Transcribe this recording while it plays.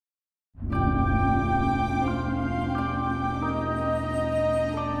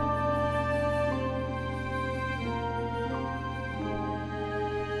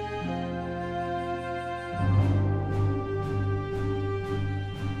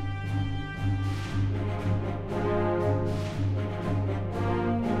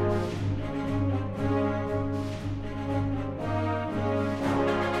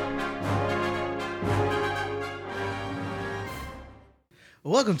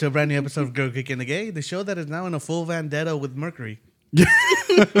Welcome to a brand new episode of Girl Geek and the Gay, the show that is now in a full vendetta with Mercury.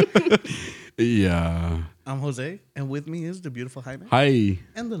 Yeah. I'm Jose, and with me is the beautiful Jaime. Hi.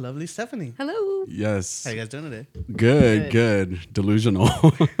 And the lovely Stephanie. Hello. Yes. How you guys doing today? Good. Delusional.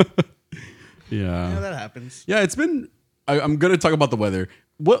 Yeah, Yeah. that happens. Yeah, it's been. I'm gonna talk about the weather.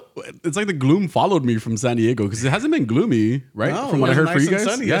 It's like the gloom followed me from San Diego because it hasn't been gloomy, right? No, from it what I was heard nice for you and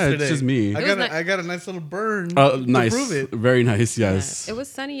guys. sunny Yeah, yesterday. it's just me. I got a nice little burn Nice. to prove it. Very nice. Yes. It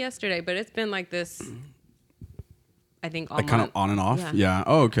was sunny yesterday, but it's been like this. I think all Like kind of month. on and off. Yeah. Yeah.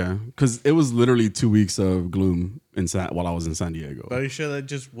 Oh, okay. Because it was literally 2 weeks of gloom while I was in San Diego. But are you sure that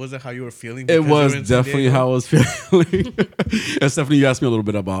just wasn't how you were feeling? It because you was were in San definitely Diego? how I was feeling. And Stephanie, you asked me a little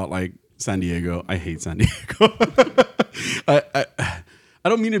bit about like San Diego. I hate San Diego. I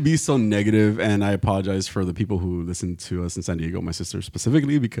don't mean to be so negative, and I apologize for the people who listen to us in San Diego, my sister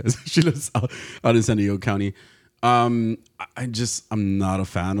specifically, because she lives out in San Diego County. I'm not a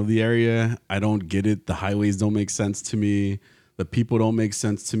fan of the area. I don't get it. The highways don't make sense to me. The people don't make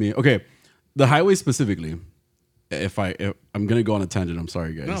sense to me. Okay, the highway specifically. If I'm gonna go on a tangent, I'm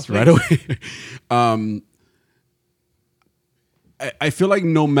sorry, guys. No, right away. I feel like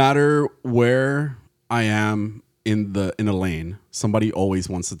no matter where I am in a lane, somebody always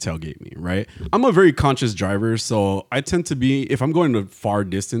wants to tailgate me, right? I'm a very conscious driver, so I tend to be, if I'm going to far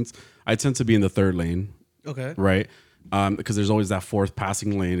distance, I tend to be in the third lane, Okay. right? Because there's always that fourth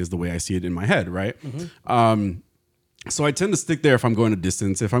passing lane is the way I see it in my head, right? So I tend to stick there if I'm going a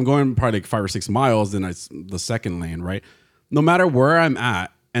distance. If I'm going probably like 5 or 6 miles, then it's the second lane, right? No matter where I'm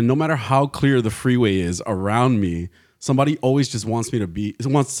at, and no matter how clear the freeway is around me, somebody always just wants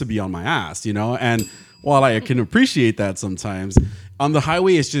to be on my ass, you know? And while I can appreciate that sometimes, on the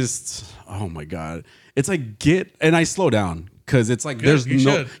highway, it's just, oh my God. It's like and I slow down because it's like there's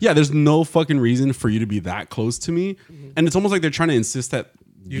no fucking reason for you to be that close to me. And it's almost like they're trying to insist that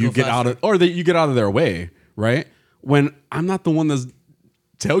you get out of, or that you get out of their way, right? When I'm not the one that's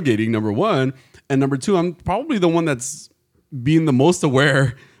tailgating, number one. And number two, I'm probably the one that's being the most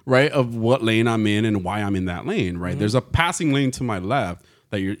aware, right, of what lane I'm in and why I'm in that lane, right? There's a passing lane to my left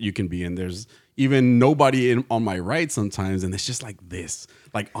that you can be in. There's even nobody on my right sometimes, and it's just like this,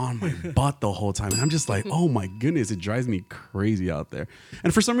 like on my butt the whole time. And I'm just like, oh my goodness, it drives me crazy out there.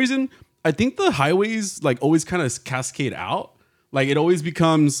 And for some reason, I think the highways like always kind of cascade out. Like it always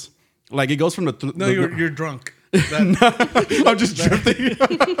becomes like it goes from You're drunk. I'm just drifting.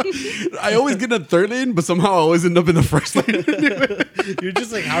 I always get in the third lane, but somehow I always end up in the first lane. You're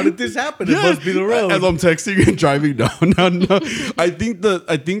just like, how did this happen? It must be the road. As I'm texting and driving down. No. I think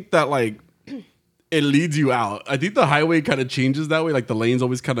that like it leads you out. I think the highway kind of changes that way. Like the lanes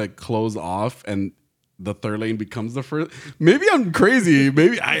always kind of close off, and the third lane becomes the first. Maybe I'm crazy.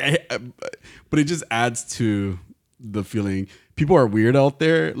 Maybe but it just adds to the feeling. People are weird out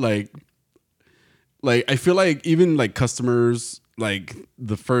there. Like I feel like even like customers, like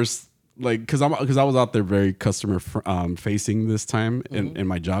the first, like because I was out there very customer facing this time in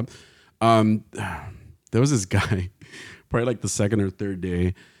my job. There was this guy, probably like the second or third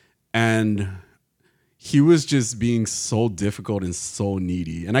day, and he was just being so difficult and so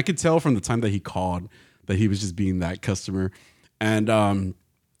needy, and I could tell from the time that he called that he was just being that customer, and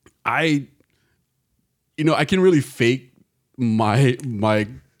I can really fake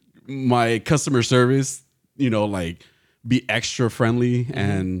my customer service, like be extra friendly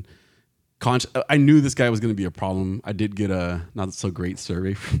and I knew this guy was going to be a problem. I did get a not so great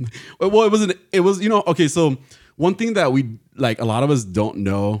survey from well, it was okay, so one thing that we like a lot of us don't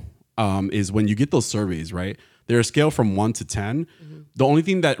know is when you get those surveys, right? They're a scale from 1 to 10. The only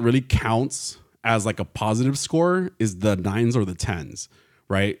thing that really counts as like a positive score is the 9s or the 10s,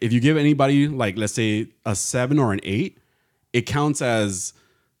 right? If you give anybody like let's say a 7 or an 8, it counts as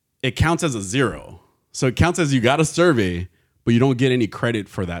a 0. So it counts as you got a survey, but you don't get any credit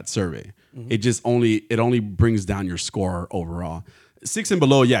for that survey. It only brings down your score overall. 6 and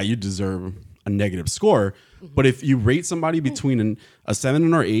below, yeah, you deserve a negative score. But if you rate somebody between a 7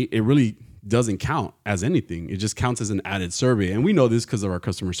 and an 8, it really doesn't count as anything. It just counts as an added survey. And we know this because of our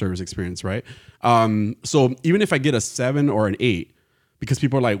customer service experience, right? So even if I get a 7 or an 8, because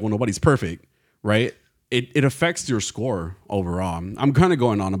people are like, well, nobody's perfect, right? It affects your score overall. I'm kind of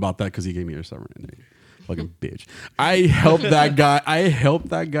going on about that because he gave me a 7 and 8. Fucking bitch. I helped that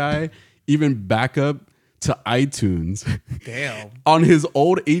guy even back up to iTunes. Damn. On his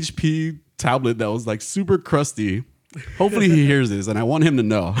old HP tablet that was like super crusty. Hopefully he hears this, and I want him to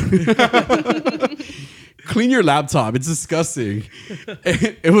know. Clean your laptop. It's disgusting.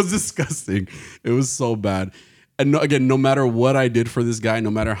 It was disgusting. It was so bad. And again, no matter what I did for this guy, no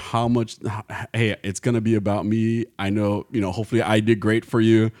matter how much, hey, it's gonna be about me. I know, hopefully I did great for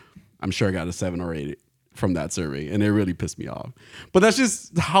you. I'm sure I got a 7 or 8 from that survey, and it really pissed me off. But that's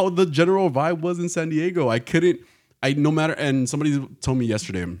just how the general vibe was in San Diego. No matter, and somebody told me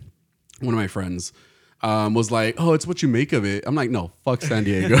yesterday, one of my friends was like, "Oh, it's what you make of it." I'm like, "No, fuck San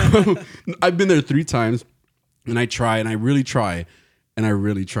Diego." I've been there 3 times, and I try, and I really try, and I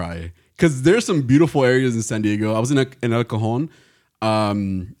really try. Because there's some beautiful areas in San Diego. I was in El Cajon,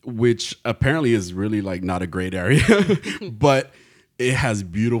 which apparently is really like not a great area, but it has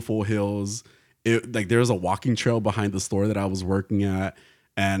beautiful hills. Like there's a walking trail behind the store that I was working at.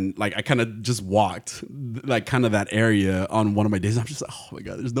 And like I kind of just walked like kind of that area on one of my days. I'm just like, oh my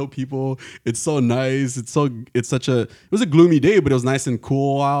God, there's no people. It's so nice. It was a gloomy day, but it was nice and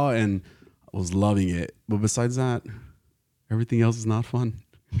cool out and I was loving it. But besides that, everything else is not fun.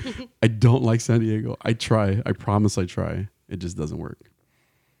 I don't like San Diego. I try. I promise I try. It just doesn't work.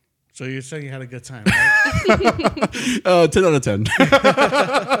 So you're saying you had a good time, right? 10 out of 10.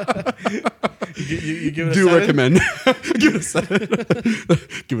 You give it a Do 7? recommend. Give it a 7.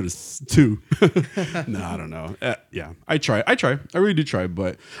 Give it a 2. No, I don't know. Yeah, I try. I really do try.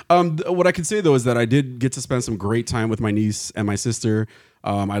 But what I can say, though, is that I did get to spend some great time with my niece and my sister.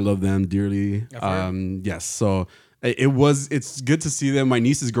 I love them dearly. Yes. So it's good to see them. My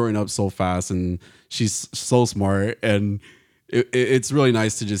niece is growing up so fast and she's so smart. And it's really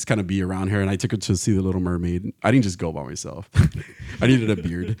nice to just kind of be around her. And I took her to see The Little Mermaid. I didn't just go by myself. I needed a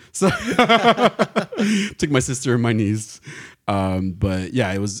beard. So took my sister and my niece. But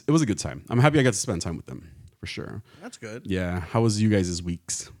yeah, it was a good time. I'm happy I got to spend time with them for sure. That's good. Yeah. How was you guys'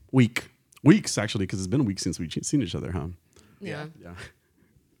 weeks actually, because it's been a week since we've seen each other, huh? Yeah. Yeah.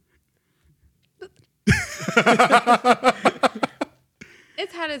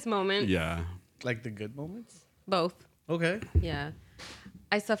 It's had its moment. Yeah. Like the good moments? Both. Okay. Yeah.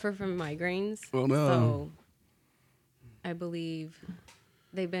 I suffer from migraines. Oh, no. So I believe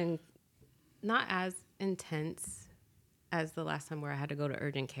they've been not as intense as the last time where I had to go to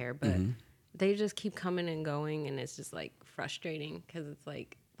urgent care, but they just keep coming and going. And it's just like frustrating because it's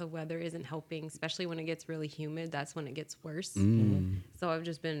like the weather isn't helping, especially when it gets really humid. That's when it gets worse. So I've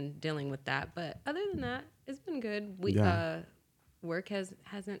just been dealing with that. But other than that, it's been good. Work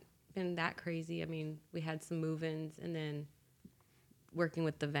hasn't been that crazy. I mean, we had some move-ins and then working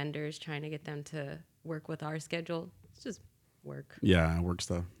with the vendors, trying to get them to work with our schedule. It's just work. Yeah, work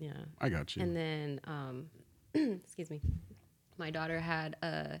stuff. Yeah. I got you. And then, excuse me, my daughter had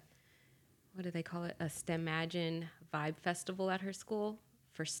what do they call it? A STEMmagine Vibe Festival at her school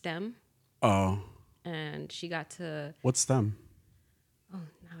for STEM. Oh. And she got to... What's STEM? Oh,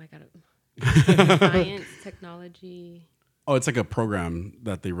 now I got it. Science, technology... Oh, it's like a program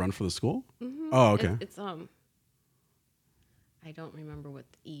that they run for the school? Mm-hmm. Oh, okay. It's I don't remember what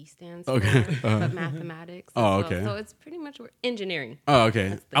the E stands Okay. for, but mathematics. Oh, okay. So it's pretty much engineering. Oh,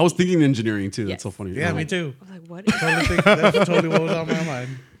 okay. I was thinking engineering too. That's Yes. so funny. Yeah, Oh. me too. I was like, what? That's totally what was on my mind.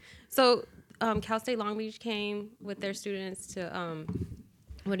 So Cal State Long Beach came with their students to,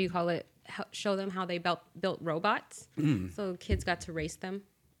 what do you call it? Show them how they built robots. So kids got to race them.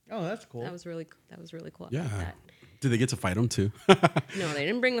 Oh, that's cool. That was really cool. I Yeah. like that. Did they get to fight them too? No, they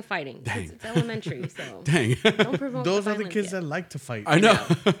didn't bring the fighting. It's elementary, so Dang. don't provoke Those the are the violence kids yet. that like to fight. I know.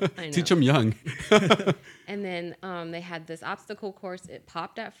 I know. Teach them young. And then they had this obstacle course. It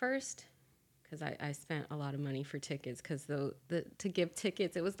popped at first because I spent a lot of money for tickets because to give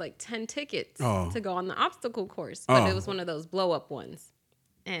tickets, it was like 10 tickets to go on the obstacle course. But it was one of those blow up ones.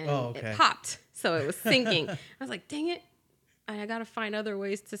 And it popped. So it was sinking. I was like, dang it. I got to find other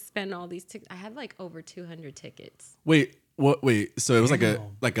ways to spend all these tickets. I had like over 200 tickets. Wait, what? Wait, so it was like a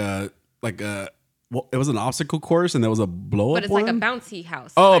it was an obstacle course and there was a blow up. But it's one? like a bouncy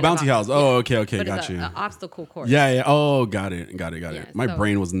house. Oh, kind of bouncy house. Oh, okay, But got it's you. an obstacle course. Yeah. Oh, got it. Yeah, My so-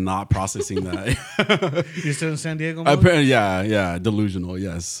 brain was not processing that. You're still in San Diego mode? Apparently, yeah, delusional.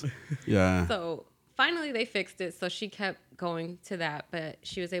 Yes, yeah. So finally they fixed it. So she kept going to that, but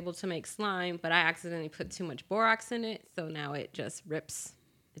she was able to make slime, but I accidentally put too much borax in it. So now it just rips.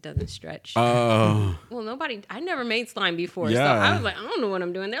 It doesn't stretch. Oh, Well, I never made slime before. So Yeah. I was like, I don't know what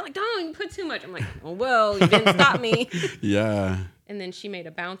I'm doing. They're like, don't, you put too much. I'm like, oh, well, you didn't stop me. yeah. And then she made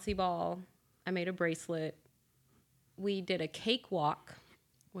a bouncy ball. I made a bracelet. We did a cakewalk,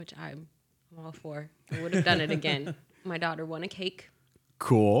 which I'm all for. I would have done it again. My daughter won a cake.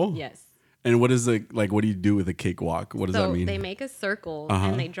 Cool. Yes. And what is what do you do with a cakewalk? What does that mean? They make a circle Uh-huh.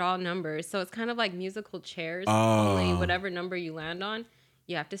 and they draw numbers. So it's kind of like musical chairs. Oh. Only whatever number you land on,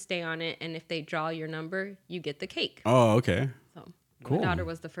 you have to stay on it. And if they draw your number, you get the cake. Oh, okay. So Cool. My daughter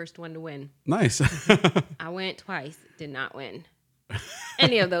was the first one to win. Nice. I went twice, did not win.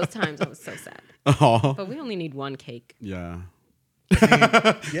 Any of those times, I was so sad. Oh, But we only need one cake. yeah. Yeah,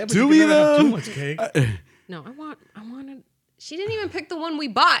 but Do you we can never have though? too much cake. No, I wanted. She didn't even pick the one we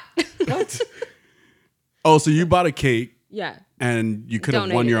bought. What? Oh, so you bought a cake Yeah, and you could have won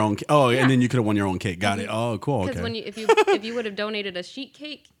Donated your it. own. Oh, Yeah. and then you could have won your own cake. Got it. Oh, cool. because Okay. when if you would have donated a sheet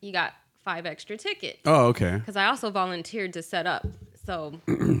cake, you got 5 extra tickets. Oh, okay. Because I also volunteered to set up. So,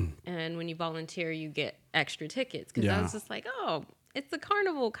 and when you volunteer, you get extra tickets. Because I Yeah. was just like, oh, it's a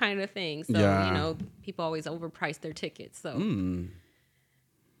carnival kind of thing. So, Yeah. you know, people always overprice their tickets. So, Hmm.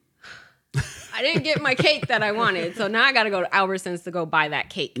 I didn't get my cake that I wanted. So now I got to go to Albertsons to go buy that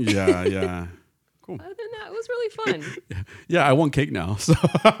cake. Yeah, yeah. Cool. Other than that, it was really fun. Yeah, I want cake now. So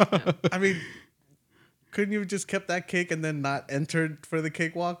I mean, couldn't you have just kept that cake and then not entered for the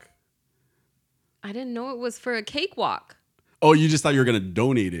cakewalk? I didn't know it was for a cakewalk. oh, you just thought you were gonna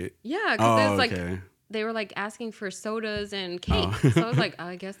donate it. Yeah, because Oh, like okay. they were like asking for sodas and cake. So I was like,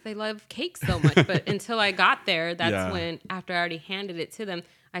 I guess they love cake so much. But until I got there, that's Yeah. when, after I already handed it to them,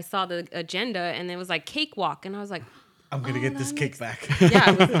 I saw the agenda and it was like cakewalk. And I was like, I'm gonna Oh, get this that cake makes- back. yeah,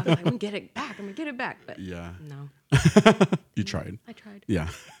 I was like, I'm gonna get it back. I'm gonna get it back. But Yeah. no, You tried. I tried. Yeah.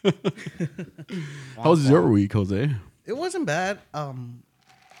 How was your week, Jose? It wasn't bad.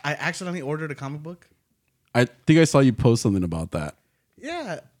 I accidentally ordered a comic book. I think I saw you post something about that.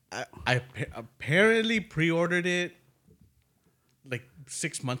 Yeah, I apparently pre-ordered it like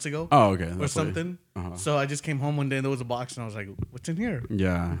 6 months ago. Oh, okay. or That's why- something. So I just came home one day and there was a box and I was like, "What's in here?"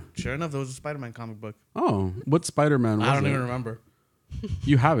 Yeah. Sure enough, there was a Spider-Man comic book. Oh, what Spider-Man was I don't it? even remember.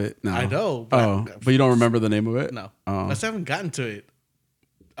 You have it now. I know, Oh, but- but you don't remember the name of it? No, Oh. I still haven't gotten to it.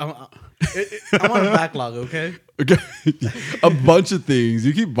 I'm on a backlog. Okay, Okay. A bunch of things.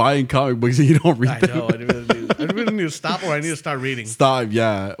 You keep buying comic books and you don't read I them. know. I really need to stop, or I need to start reading. Stop.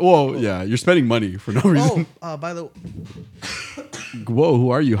 Yeah. Well, yeah. You're spending money for no reason. By the Whoa. Who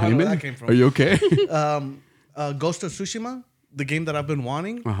are you, I don't know where Hyman? that came from. Are you okay? Ghost of Tsushima, the game that I've been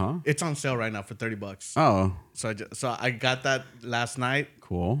wanting, Uh-huh. it's on sale right now for $30. Oh, So I got that last night,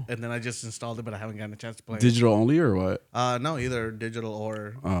 cool. and then I just installed it, but I haven't gotten a chance to play it. Digital only or what? No, either digital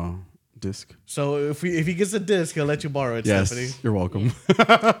or. Oh, disc. So if he gets a disc, he'll let you borrow it, Yes. Stephanie. You're welcome.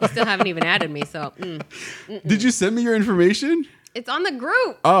 You still haven't even added me. So Did you send me your information? it's on the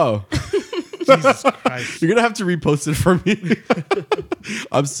group. Oh, Jesus Christ. you're gonna have to repost it for me.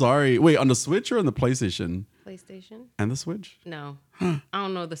 I'm sorry. Wait, on the Switch or on the PlayStation? PlayStation? And the Switch? No, I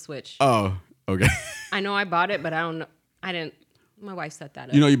don't know the Switch. Oh, okay. I know I bought it, but I don't know. I didn't. My wife set that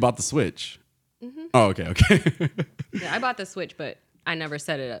up. You know you bought the Switch. Oh, okay, okay. Yeah, I bought the Switch, but I never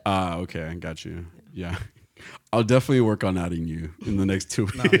set it up. Okay, I got you. Yeah. I'll definitely work on adding you in the next 2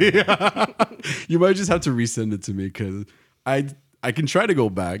 weeks. You might just have to resend it to me because I can try to go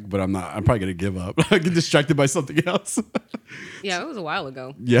back, but I'm not. I'm probably gonna give up. I get distracted by something else. Yeah, it was a while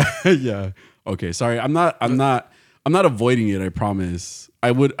ago. Yeah, yeah. Okay, sorry. I'm not avoiding it. I promise.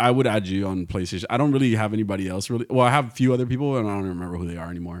 I would add you on PlayStation. I don't really have anybody else really. Well, I have a few other people, and I don't remember who they are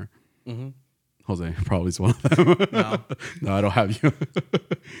anymore. Jose probably is one of them. No, I don't have you.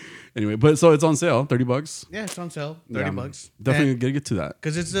 Anyway, but so it's on sale, $30. Yeah, it's on sale, Yeah, $30. Definitely gonna get to that.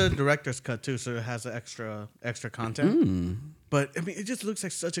 Because it's the director's cut too, so it has the extra content. But I mean, it just looks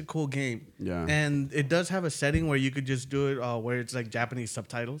like such a cool game. Yeah. and it does have a setting where you could just do it where it's like Japanese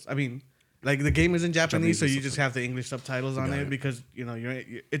subtitles. I mean, like the game is in Japanese, so you just have the English subtitles on Got it it. because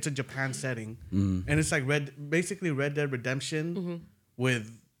it's a Japan setting, and it's like basically Red Dead Redemption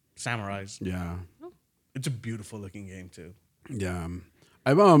with samurais. Yeah. It's a beautiful looking game too. Yeah.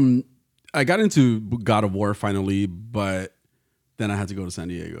 I got into God of War finally, but then I had to go to San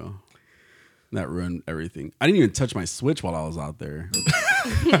Diego. That ruined everything. I didn't even touch my Switch while I was out there.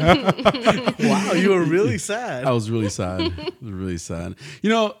 Wow, you were really sad. I was really sad. It was really sad. You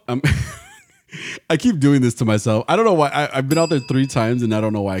know, I keep doing this to myself. I don't know why. I've been out there 3 times and I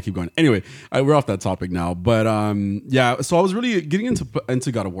don't know why I keep going. Anyway, we're off that topic now. But yeah, so I was really getting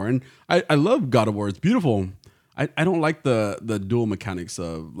into God of War, and I love God of War. It's beautiful. I don't like the dual mechanics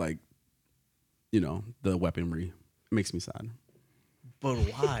of like, the weaponry. It makes me sad. But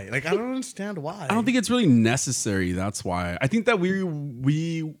why? Like, I don't understand why. I don't think it's really necessary. That's why. I think that we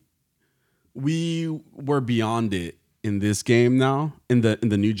were beyond it in this game now, in the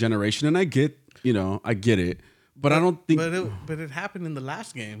new generation. And I get it. But I don't think But it happened in the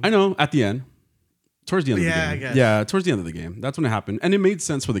last game. I know at the end. Towards the end of the game. I guess. Yeah, towards the end of the game. That's when it happened. And it made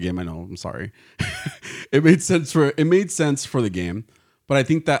sense for the game. I know. I'm sorry. It made sense for the game. But I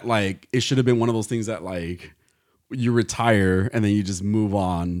think that like it should have been one of those things that like you retire and then you just move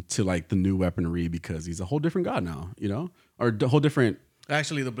on to like the new weaponry because he's a whole different god now, or a whole different.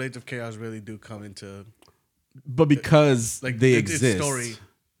 Actually, the Blades of Chaos really do come into But because like they it's exist. story.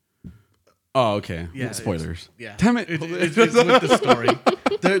 Oh, okay. Yeah, Spoilers. Yeah, Damn it. It's with the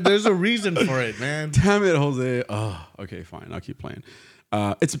story. There's a reason for it, man. Damn it, Jose. Oh, okay, fine. I'll keep playing.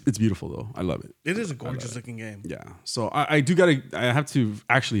 It's beautiful though. I love it. It is a gorgeous looking game. Yeah. So I have to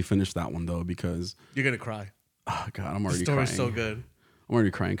actually finish that one though because You're gonna cry. oh god, I'm The already story's crying. so good. I'm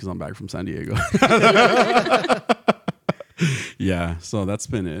already crying because I'm back from San Diego. Yeah. So that's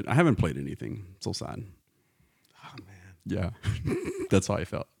been it. I haven't played anything. So sad. Oh man. Yeah. That's how I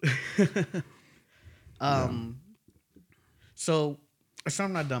felt. So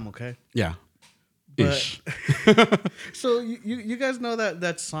I'm not dumb, okay? Yeah. But- Ish. So you guys know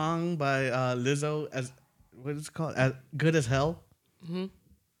that song by Lizzo as what is it called? As Good as Hell. Mm-hmm.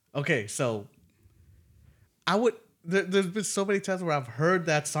 Okay, so I would. There's been so many times where I've heard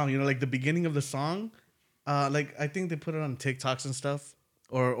that song. You know, like the beginning of the song. Like I think they put it on TikToks and stuff,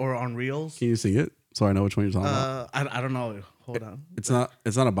 or on Reels. Can you sing it so I know which one you're talking about? I don't know. Hold on. It's not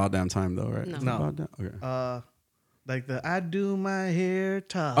about damn time though, right? No. It's No. about damn- okay. Like the I do my hair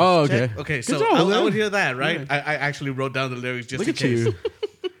tough. Oh, okay. Check. Okay, Good so job, I man. would hear that, right? Yeah. I actually wrote down the lyrics just Look in at case. you.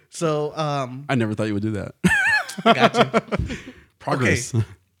 So I never thought you would do that. gotcha. Progress. Okay.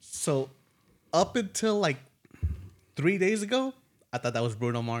 So up until like 3 days ago, I thought that was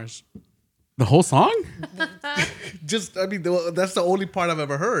Bruno Mars. The whole song? Just I mean that's the only part I've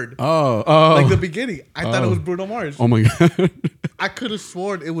ever heard. Oh. Like the beginning, I thought it Oh. was Bruno Mars. Oh my god. I could have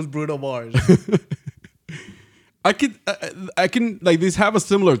sworn it was Bruno Mars. I can like these have a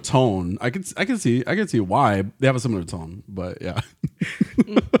similar tone. I can see why they have a similar tone, but yeah.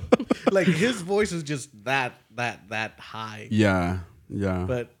 Like his voice is just that high. Yeah.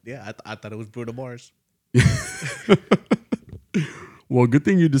 But yeah, I thought it was Bruno Mars. Well, good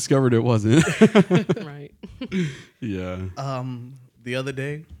thing you discovered it wasn't. Right. Yeah. The other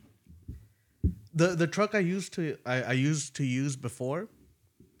day, the truck I used to use before,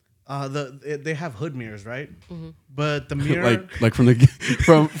 they have hood mirrors, right? Mm-hmm. But the mirror, like from the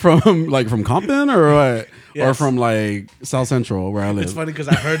from like from Compton or what? Or Yes. from like South Central where I live. it's funny because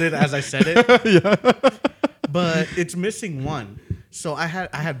I heard it as I said it. Yeah. But it's missing one. So I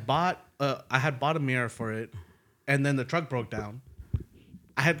had bought a mirror for it, and then the truck broke down.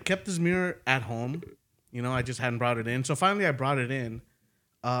 I had kept this mirror at home. You know, I just hadn't brought it in. So finally I brought it in.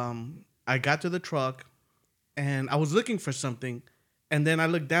 I got to the truck and I was looking for something. And then I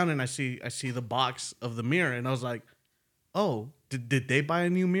looked down and I see the box of the mirror. And I was like, oh, did they buy a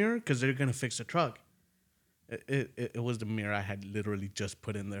new mirror? Because they're going to fix the truck. It was the mirror I had literally just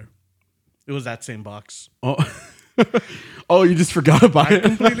put in there. It was that same box. Oh. Oh, you just forgot about I it.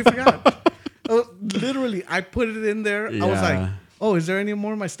 completely forgot. Literally, I put it in there. I was like, Yeah. oh, is there any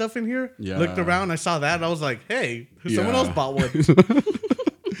more of my stuff in here? Yeah. Looked around, I saw that, and I was like, hey, someone else bought one.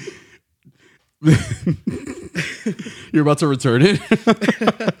 You're about to return it.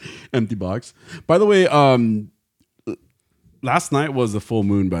 Empty box. By the way, last night was the full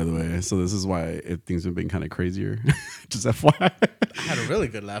moon, by the way. So this is why things have been kind of crazier. Just FYI. I had a really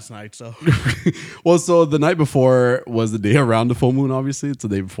good last night, so Well, so the night before was the day around the full moon, obviously. It's the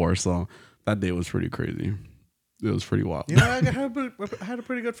day before. So that day was pretty crazy. It was pretty wild. you know, I had a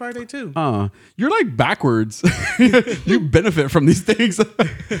pretty good Friday too. You're like backwards. You benefit from these things.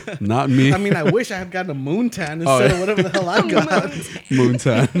 Not me. I mean, I wish I had gotten a moon tan instead of whatever the hell I got.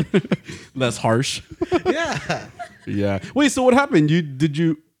 Moontan. Less harsh. Yeah, Yeah. Wait, so what happened?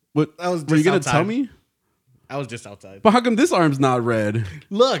 What I was were you just gonna outside. tell me? I was just outside. But how come this arm's not red?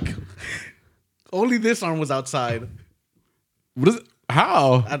 Look, only this arm was outside. What is it?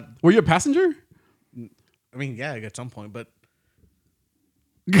 How? Were you a passenger? I mean, yeah, at some point, but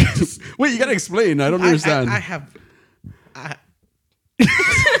Wait, you gotta explain. I don't understand. I have.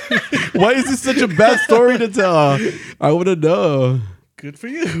 Why is this such a bad story to tell? I wanna know. Good for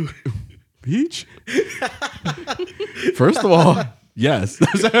you. Peach? First of all, yes.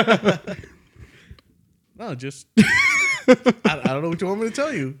 No, just I don't know what you want me to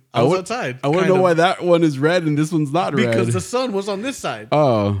tell you. I was outside. I want to kind know of, why that one is red and this one's not because red. the sun was on this side.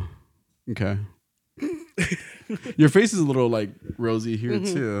 Oh, okay. Your face is a little like rosy here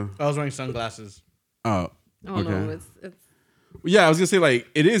too. I was wearing sunglasses. Oh, Oh okay. no, it's Yeah, I was gonna say like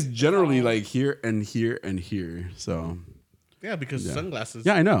it is generally like here and here and here. So Yeah, because sunglasses.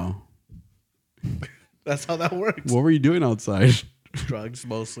 yeah, I know. That's how that works. What were you doing outside? Drugs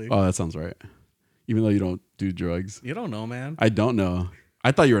mostly. Oh, that sounds right. Even though you don't do drugs, You don't know, man. I don't know.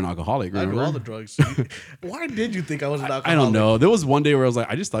 I thought you were an alcoholic. I Remember? do all the drugs. Why did you think I was an alcoholic? I don't know. There was one day where I was like,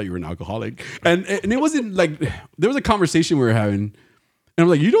 I just thought you were an alcoholic, and it wasn't like there was a conversation we were having, and I'm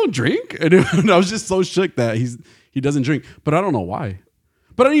like, you don't drink, and I was just so shook that he doesn't drink, but I don't know why.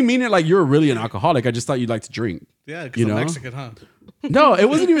 But I didn't mean it like you're really an alcoholic. I just thought you'd like to drink. Yeah, because I'm Mexican, huh? No, it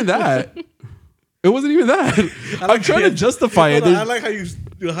wasn't even that. It wasn't even that. I'm trying to justify it. I like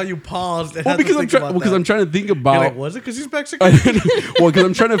how you paused. And Because I'm trying to think about. You're like, was it because he's Mexican? Well, because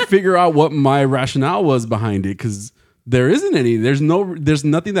I'm trying to figure out what my rationale was behind it. Because there isn't any. There's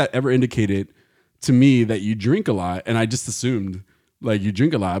nothing that ever indicated to me that you drink a lot, and I just assumed like you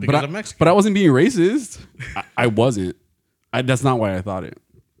drink a lot. Because I'm Mexican. But I wasn't being racist. I wasn't. That's not why I thought it.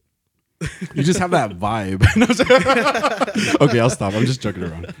 You just have that vibe. Okay, I'll stop. I'm just joking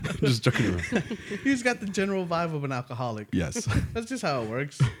around. He's got the general vibe of an alcoholic. Yes. That's just how it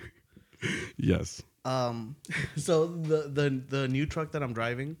works. Yes. So the new truck that I'm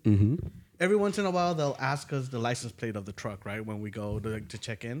driving, every once in a while they'll ask us the license plate of the truck, right? When we go to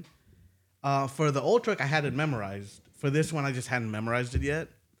check in. For the old truck, I had it memorized. For this one, I just hadn't memorized it yet.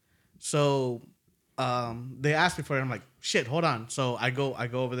 So they asked me for it. I'm like, shit, hold on. So I go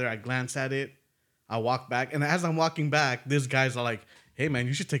over there. I glance at it. I walk back. And as I'm walking back, these guys are like, hey, man,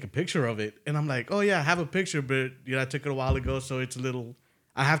 you should take a picture of it. And I'm like, oh, yeah, I have a picture. But I took it a while ago. So it's a little,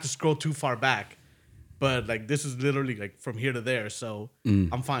 I have to scroll too far back. But like, this is literally like from here to there. So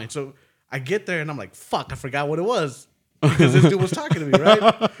I'm fine. So I get there and I'm like, fuck, I forgot what it was. Because this dude was talking to me,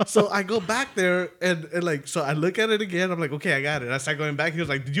 right? So I go back there and like, so I look at it again. I'm like, okay, I got it. I start going back. He was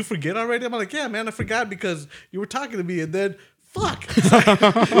like, did you forget already? I'm like, yeah, man, I forgot because you were talking to me. And then, fuck. And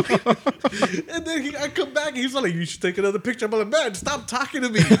then I come back and he's like, you should take another picture. I'm like, man, stop talking to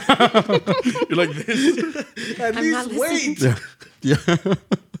me. You're like this. At least wait. Yeah.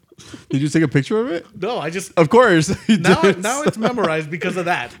 Did you take a picture of it? No, I just. Of course. Now it's memorized because of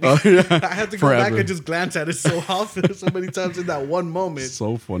that. Oh, yeah. I had to go back and just glance at it so often, so many times in that one moment.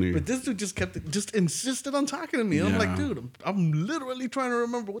 So funny. But this dude just insisted on talking to me. And I'm like, dude, I'm literally trying to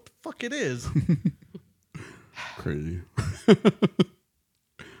remember what the fuck it is. Crazy.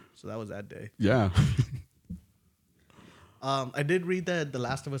 So that was that day. Yeah. I did read that The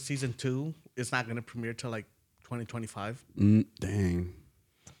Last of Us season 2 is not going to premiere till like 2025. Dang.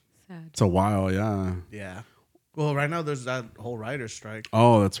 Sad. It's a while, yeah. Yeah. Well, right now there's that whole writer's strike.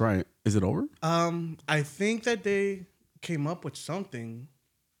 Oh, that's right. Is it over? I think that they came up with something.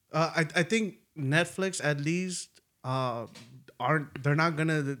 I think Netflix at least they're not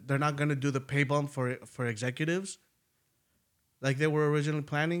gonna do the pay bump for executives like they were originally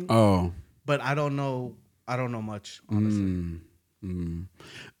planning. Oh. But I don't know much, honestly.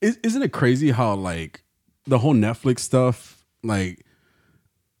 Isn't it crazy how like the whole Netflix stuff, like,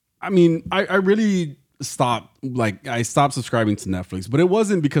 I mean, I really I stopped subscribing to Netflix, but it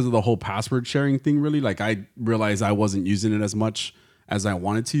wasn't because of the whole password sharing thing, really. Like, I realized I wasn't using it as much as I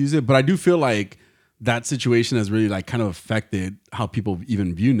wanted to use it, but I do feel like that situation has really like kind of affected how people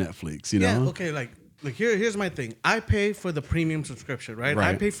even view Netflix, you know? Yeah, okay, like here's my thing. I pay for the premium subscription, right?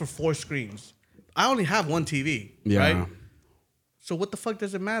 I pay for 4 screens. I only have one TV, right? So what the fuck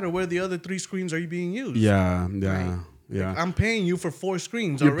does it matter where the other 3 screens are being used? Yeah. Right? Yeah. Like, I'm paying you for 4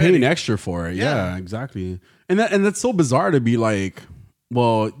 screens You're already. paying extra for it. Yeah, exactly. And that's so bizarre to be like,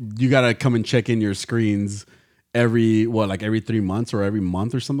 well, you got to come and check in your screens every 3 months or every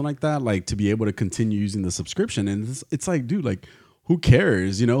month or something like that, like to be able to continue using the subscription. And it's like, dude, like, who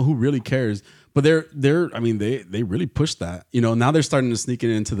cares? You know, who really cares? But I mean, they really pushed that. You know, now they're starting to sneak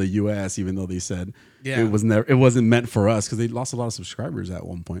it into the US, even though they said it wasn't meant for us, because they lost a lot of subscribers at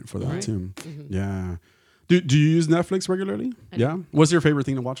one point for that too. Mm-hmm. Yeah. Do you use Netflix regularly? Yeah. What's your favorite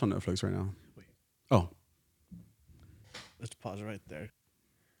thing to watch on Netflix right now? Oh. Let's pause right there.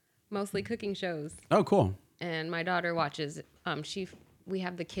 Mostly cooking shows. Oh, cool. And my daughter watches. We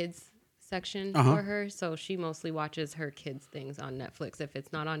have the kids section for her, so she mostly watches her kids things on Netflix. If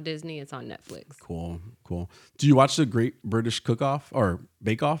it's not on Disney, it's on Netflix. Cool. Do you watch the Great British Cook Off or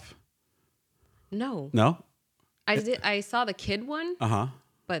Bake Off? No. I saw the kid one.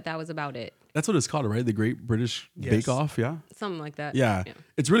 But that was about it. That's what it's called, right? The Great British Bake Off, yeah? Something like that. Yeah.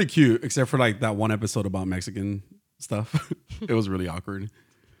 It's really cute, except for like that one episode about Mexican stuff. It was really awkward.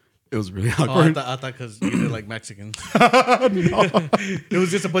 I thought because you did like Mexicans. It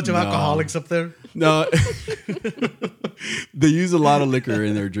was just a bunch of alcoholics up there. No. They use a lot of liquor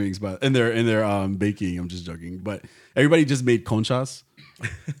in their drinks, but in their baking. I'm just joking. But everybody just made conchas.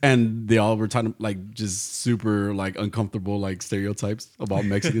 And they all were talking like just super like uncomfortable like stereotypes about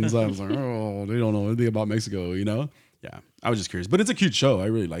Mexicans. I was like, oh, they don't know anything about Mexico, you know? Yeah, I was just curious, but it's a cute show. I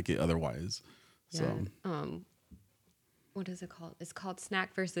really like it. Otherwise, so what is it called? It's called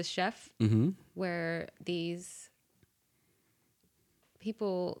Snack versus Chef, where these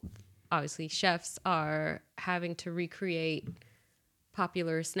people, obviously chefs, are having to recreate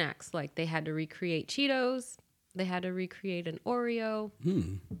popular snacks. Like they had to recreate Cheetos. They had to recreate an Oreo,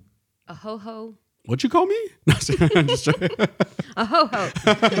 a ho-ho. What you call me? No, I'm just joking. A ho-ho.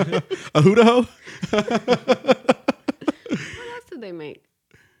 A huda ho? What else did they make?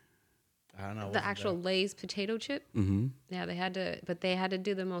 I don't know. The actual Lay's potato chip. Mm-hmm. Yeah, they had to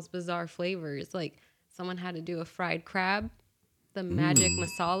do the most bizarre flavors. Like someone had to do a fried crab, the magic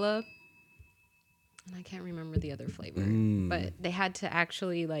masala, and I can't remember the other flavor. But they had to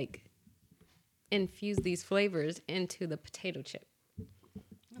actually like infuse these flavors into the potato chip.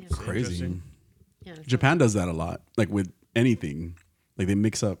 Yeah. Crazy. Yeah, so- Japan does that a lot. Like with anything, like they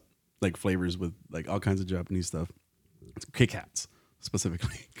mix up like flavors with like all kinds of Japanese stuff. Kit Kats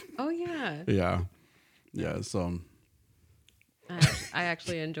specifically. Oh yeah. Yeah. So I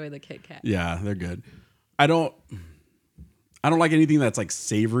actually enjoy the Kit Kat. yeah, they're good. I don't like anything that's like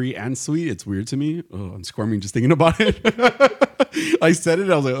savory and sweet. It's weird to me. Oh, I'm squirming just thinking about it. I said it.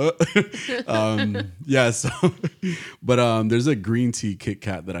 I was like, yeah. So, but there's a green tea Kit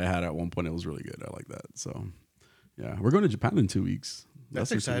Kat that I had at one point. It was really good. I like that. So, yeah, we're going to Japan in 2 weeks.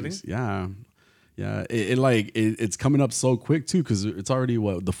 That's in 2 exciting. weeks. Yeah. It's coming up so quick too because it's already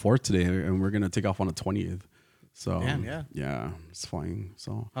the 4th today, and we're gonna take off on the 20th. So Damn, yeah. yeah, it's flying.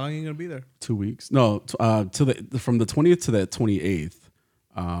 So How long are you gonna be there? 2 weeks. No, from the 20th to the 28th.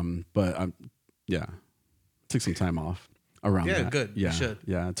 But yeah, took some time off around Yeah, that. good. You Yeah, should.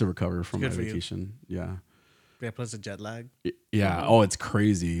 yeah, to recover from my good for you. vacation. Yeah, Yeah, plus the jet lag. yeah. Oh, it's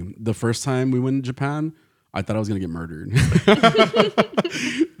crazy. The first time we went to Japan, I thought I was gonna get murdered.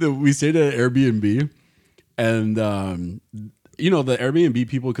 We stayed at an Airbnb, and the Airbnb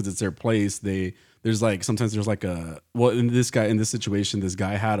people, because it's their place, there's in this situation, this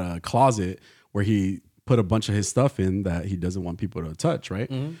guy had a closet where he put a bunch of his stuff in that he doesn't want people to touch, right?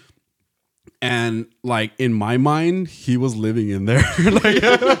 Mm-hmm. And like in my mind, he was living in there, like,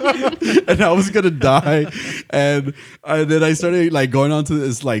 and I was gonna die. And then I started like going on to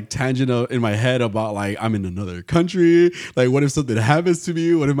this like tangent in my head about like I'm in another country. Like, what if something happens to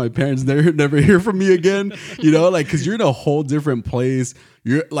me? What if my parents never hear from me again? You know, like because you're in a whole different place.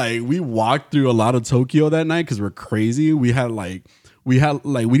 You're like we walked through a lot of Tokyo that night because we're crazy. We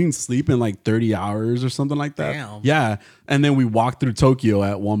didn't sleep in like 30 hours or something like that. Damn. Yeah, and then we walked through Tokyo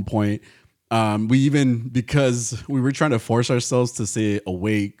at one point. Because we were trying to force ourselves to stay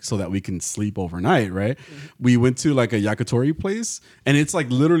awake so that we can sleep overnight, right? Mm-hmm. We went to like a yakitori place, and it's like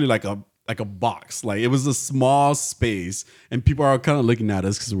literally like a box. Like it was a small space, and people are kind of looking at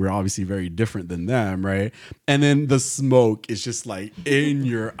us because we're obviously very different than them, right? And then the smoke is just like in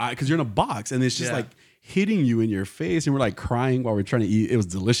your eye because you're in a box, and it's just like hitting you in your face, and we're like crying while we're trying to eat. It was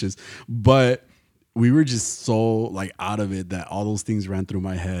delicious, but we were just so like out of it that all those things ran through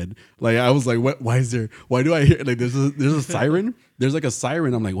my head. Like I was like, what? Why do I hear like there's a siren? There's like a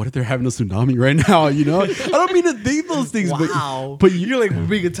siren. I'm like, what if they're having a tsunami right now? You know? I don't mean to think those things, but you're like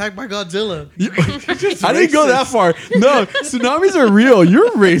being attacked by Godzilla. I didn't go that far. No, tsunamis are real.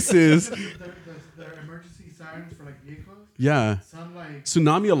 You're racist. The emergency sirens for like vehicles. Yeah. Sound like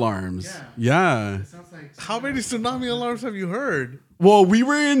Tsunami alarms. Yeah. it sounds like How many tsunami alarms have you heard? Well,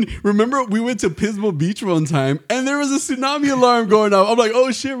 remember we went to Pismo Beach one time and there was a tsunami alarm going off. I'm like,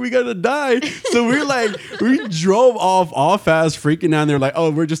 oh shit, we gotta die. So we drove off all fast, freaking out. And they're like, oh,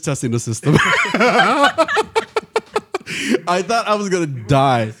 we're just testing the system. I thought I was gonna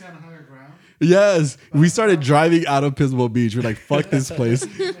die. stand on higher ground. Yes. We started driving out of Pismo Beach. We're like, fuck this place. I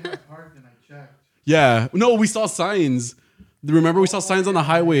parked and I checked. Yeah. No, we saw signs. Remember, we saw signs on the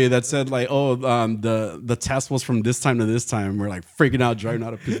highway that said like, "Oh, the test was from this time to this time." We're like freaking out driving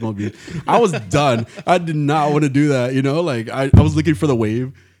out of Pismo Beach. I was done. I did not want to do that. You know, like I was looking for the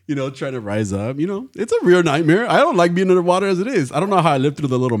wave. You know, trying to rise up. You know, it's a real nightmare. I don't like being underwater as it is. I don't know how I lived through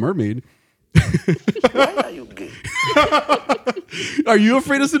The Little Mermaid. Why are you gay? Are you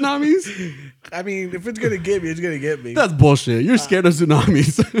afraid of tsunamis? I mean, if it's gonna get me, it's gonna get me. That's bullshit. You're scared of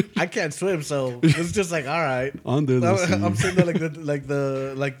tsunamis. I can't swim, so it's just like, all right. Under the sea. I'm sitting there like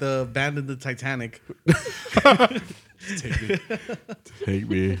the band in the Titanic. Take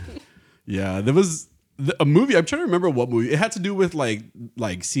me. Yeah, there was a movie. I'm trying to remember what movie. It had to do with like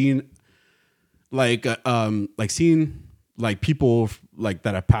seeing seeing like people like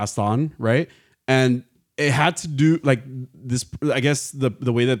that have passed on, right? And it had to do like this. I guess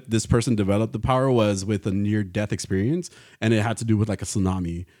the way that this person developed the power was with a near death experience, and it had to do with like a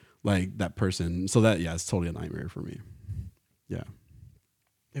tsunami, like that person. So that it's totally a nightmare for me. Yeah.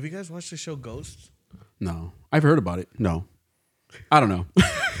 Have you guys watched the show Ghosts? No, I've heard about it. No, I don't know.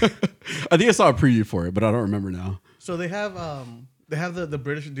 I think I saw a preview for it, but I don't remember now. So they have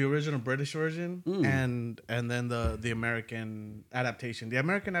the original British version, and then the American adaptation. The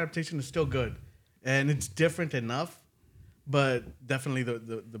American adaptation is still good. and it's different enough, but definitely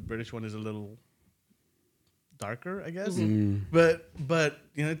the British one is a little darker, I guess. But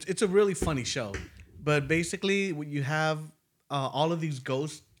you know, it's a really funny show. But basically, you have all of these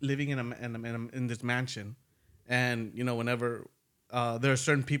ghosts living in this mansion, and you know, whenever there are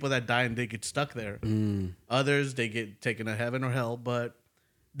certain people that die and they get stuck there, others they get taken to heaven or hell. But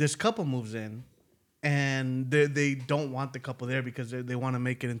this couple moves in, and they don't want the couple there because they want to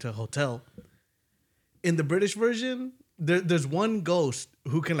make it into a hotel. In the British version, there's one ghost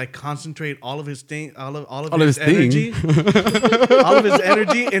who can like concentrate all of his energy, all of his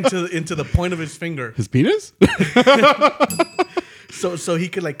energy into the point of his finger. His penis? So he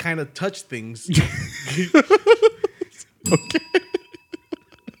could like kind of touch things. Okay.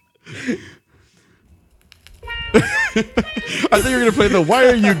 I thought you were gonna play the "Why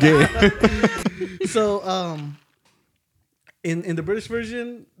are you gay?" So in the British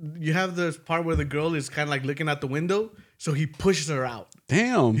version, you have this part where the girl is kind of like looking out the window, so he pushes her out.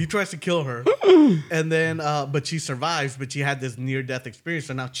 Damn. He tries to kill her, and then but she survives. But she had this near death experience,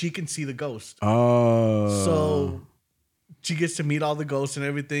 so now she can see the ghost. Oh. So she gets to meet all the ghosts and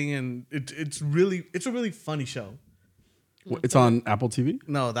everything, and it's a really funny show. It's on Apple TV.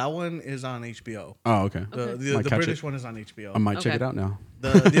 No, that one is on HBO. Oh, okay. The British one is on HBO. I might check Okay. it out now.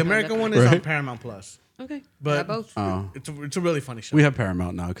 The American one is on Right. Paramount Plus. Okay. But both. Oh, it's a really funny show. we have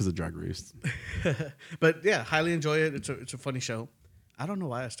Paramount now because of Drag Race. But yeah, highly enjoy it. It's a funny show. I don't know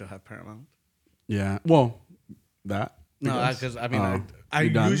why I still have Paramount. Yeah. Well, that. No, because I mean, I You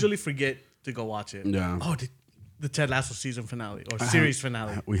done? usually forget to go watch it. Yeah. Oh, the Ted Lasso season finale or series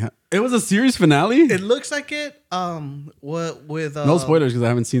finale. It was a series finale. It looks like it. With No spoilers because I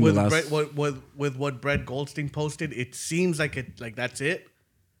haven't seen the with last. with what Brett Goldstein posted, it seems like that's it.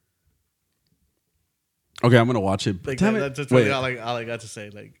 Okay, I'm gonna watch it. Like Damn it. that's Wait, really all I got to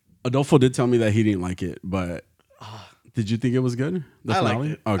say. Like Adolfo did tell me that he didn't like it, but did you think it was good? The I finale?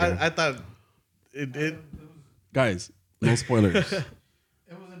 liked it. Okay, I thought it. guys, no spoilers. It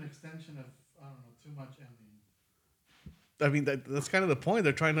was an extension of, I don't know, too much ending. I mean, that's kind of the point.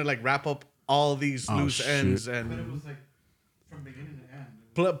 They're trying to like wrap up all these Oh, loose shit. ends, But it and was like from beginning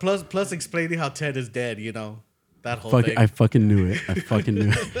to end. plus explaining how Ted is dead. You know, that whole Fuck, thing. I fucking knew it. I fucking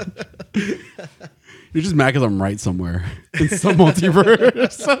knew it. You're just mad because I'm right somewhere in some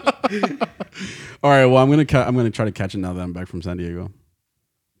multiverse. All right, well, I'm gonna try to catch it now that I'm back from San Diego.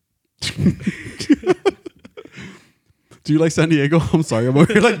 Do you like San Diego? I'm sorry, I'm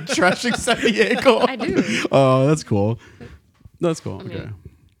over here like trashing San Diego. I do. Oh, that's cool. That's cool. I mean, Okay.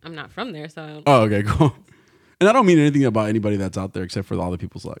 I'm not from there, so I don't. Oh, okay, cool. And I don't mean anything about anybody that's out there except for all the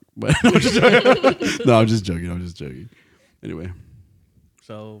people suck. But I'm just joking. No, I'm just joking. Anyway.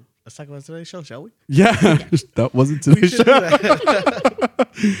 So let's talk about today's show, shall we? Yeah, that wasn't We today's should show. do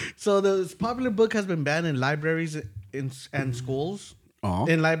that. So this popular book has been banned in libraries and schools. Aw.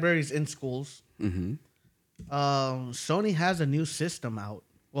 In libraries in schools. Mm-hmm. Sony has a new system out.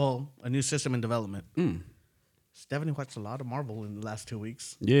 Well, a new system in development. Mm. Stephanie watched a lot of Marvel in the last 2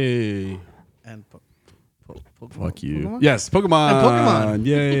 weeks. Yay. And Pokemon. Fuck you. Pokemon? Yes, Pokemon. And Pokemon.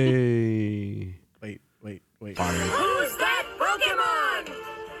 Yay. Wait. Who's that Pokemon?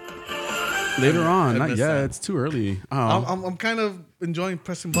 Later on, I not missed yet. that. It's too early. Oh, I'm kind of enjoying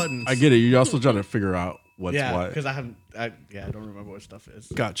pressing buttons. I get it. You also try to figure out what's yeah, what. because I don't remember what stuff is.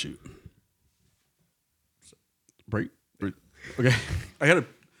 Got you. Break. Okay. I have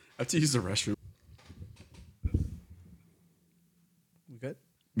to use the restroom. We good?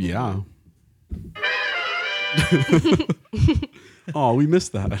 Yeah. Oh, we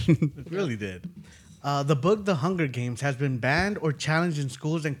missed that. It really did. The book The Hunger Games has been banned or challenged in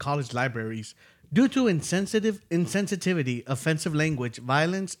schools and college libraries due to insensitivity, offensive language,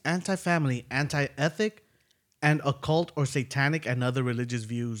 violence, anti-family, anti-ethic, and occult or satanic and other religious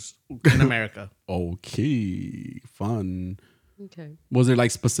views in America. Okay. Fun. Okay. Was there like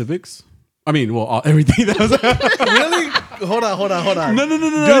specifics? I mean, well, everything that was. Really? Hold on.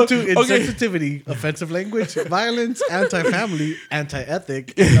 No. Due to Okay. insensitivity, offensive language, violence, anti-family,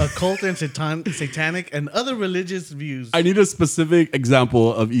 anti-ethic, occult and satanic, and other religious views. I need a specific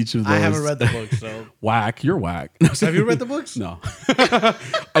example of each of those. I haven't read the book, so Whack. You're whack. have you read the books? No.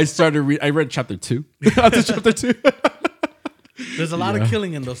 I read chapter 2. After chapter 2. There's a lot of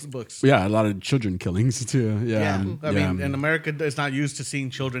killing in those books. Yeah, a lot of children killings too. Yeah. I mean, in America, it's not used to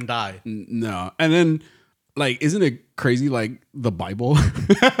seeing children die. No. And then, like, isn't it crazy, like, the Bible?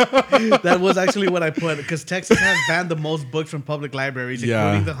 That was actually what I put, because Texas has banned the most books from public libraries, Yeah.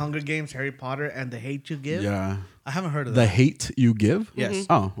 including The Hunger Games, Harry Potter, and The Hate You Give. Yeah. I haven't heard of The that. hate you give? Yes.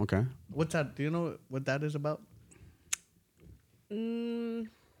 Oh, okay. What's that? Do you know what that is about?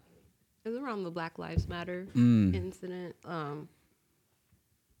 It was around the Black Lives Matter Mm. incident.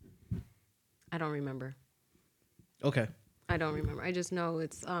 I don't remember. Okay. I don't remember. I just know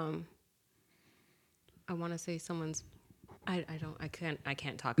it's I want to say someone's I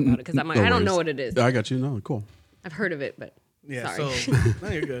can't talk about it because I'm like, No I don't know worries. what it is. I got you. No, cool. I've heard of it, but Yeah. sorry. So no,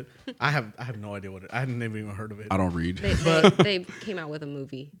 you're good. I have no idea what it. I hadn't never even heard of it. I don't read. they came out with a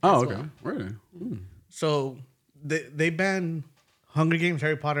movie. Oh, as okay. well. Really? Mm. So they ban Hunger Games,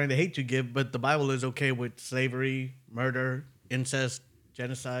 Harry Potter, and They Hate You Give, but the Bible is okay with slavery, murder, incest,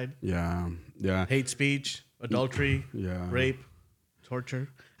 genocide, Yeah. Yeah. hate speech, adultery, Yeah. rape, torture.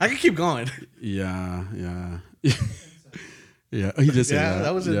 I can keep going. Yeah. Yeah. Yeah. He just said Yeah, that.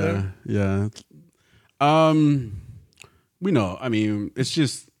 that was in yeah. there. Yeah. We know. I mean, it's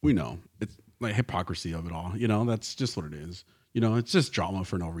just we know. It's like hypocrisy of it all. You know, that's just what it is. You know, it's just drama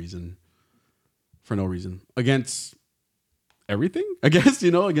for no reason. For no reason. Against everything, I guess, you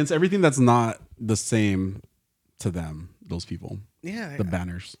know, against everything that's not the same to them, those people. Yeah, The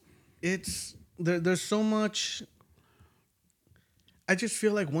banners. it's there's so much. I just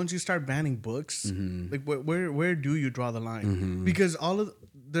feel like once you start banning books, Mm-hmm. like where do you draw the line? Because all of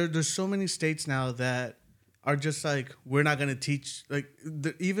there's so many states now that are just like, we're not gonna teach, like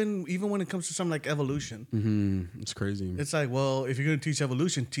even when it comes to something like evolution. It's crazy. It's like, well, if you're gonna teach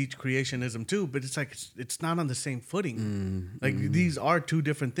evolution, teach creationism too. But it's like it's not on the same footing. Like these are two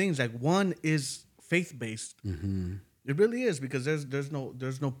different things. Like one is faith based. It really is, because there's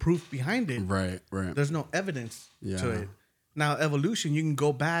no proof behind it. Right. There's no evidence to Yeah. it. Now evolution, you can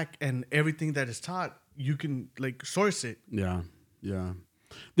go back and everything that is taught, you can like source it. Yeah.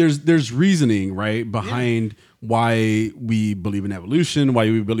 There's reasoning, right, behind why we believe in evolution, why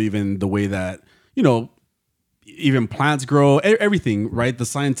we believe in the way that, you know, even plants grow, everything, right? The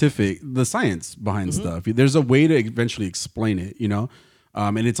science behind stuff. There's a way to eventually explain it, you know?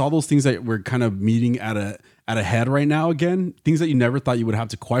 And it's all those things that we're kind of meeting at a head right now again, things that you never thought you would have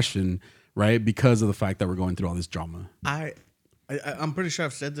to question, right? Because of the fact that we're going through all this drama. I'm pretty sure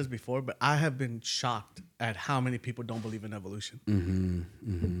I've said this before, but I have been shocked at how many people don't believe in evolution.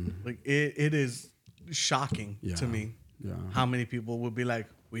 Like it is shocking to me. Yeah. How many people would be like,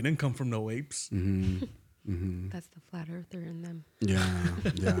 we didn't come from no apes. That's the flat earther in them.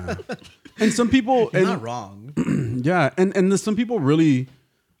 Yeah. And some people, You're not wrong. yeah, and some people really,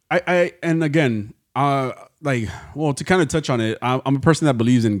 and again, like, well, to kind of touch on it, I'm a person that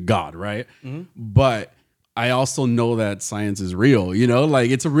believes in God, right? But I also know that science is real, you know, like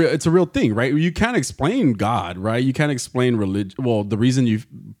it's a real thing, right? You can't explain God, right? You can't explain religion. Well, the reason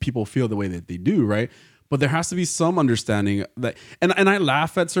people feel the way that they do, right? But there has to be some understanding that, and I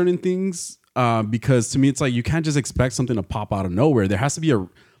laugh at certain things because to me, it's like, you can't just expect something to pop out of nowhere. There has to be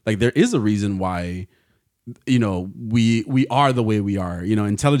there is a reason why, you know, we are the way we are, you know,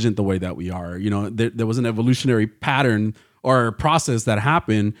 intelligent the way that we are, you know, there was an evolutionary pattern or process that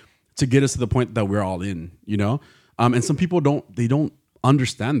happened to get us to the point that we're all in, you know? And some people don't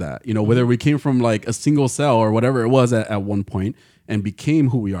understand that, you know, whether we came from like a single cell or whatever it was at one point and became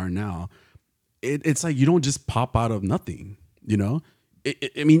who we are now. It's like, you don't just pop out of nothing, you know?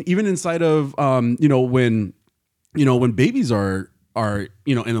 I mean, even inside of, you know, when babies are,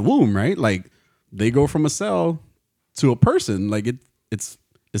 you know, in the womb, right? Like they go from a cell to a person. Like it's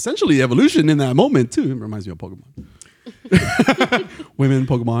essentially evolution in that moment too. It reminds me of Pokemon. Women,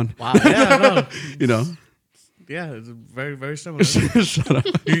 Pokemon. Wow. Yeah, no. You know? Yeah, it's very, very similar. Shut up.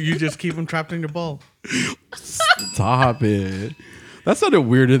 you just keep them trapped in your ball. Stop it. That sounded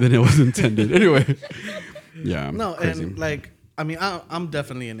weirder than it was intended. Anyway. Yeah. No, crazy. and like, I mean, I'm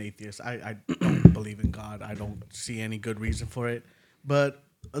definitely an atheist. I don't believe in God. I don't see any good reason for it. But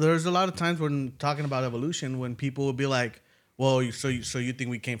there's a lot of times when talking about evolution, when people will be like, well, so you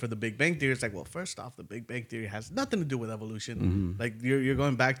think we came from the Big Bang Theory? It's like, well, first off, the Big Bang Theory has nothing to do with evolution. Like you're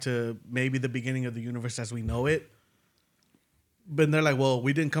going back to maybe the beginning of the universe as we know it. But they're like, well,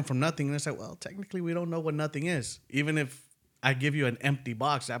 we didn't come from nothing. And it's like, well, technically we don't know what nothing is. Even if I give you an empty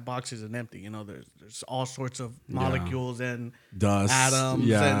box, that box isn't empty. You know, there's all sorts of molecules and Dust. atoms.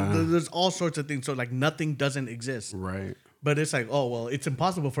 Yeah. And there's all sorts of things. So like nothing doesn't exist. Right. But it's like, oh, well, it's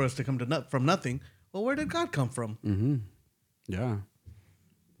impossible for us to come from nothing. Well, where did God come from? Yeah.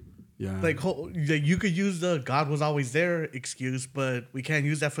 Yeah. Like you could use the God was always there excuse, but we can't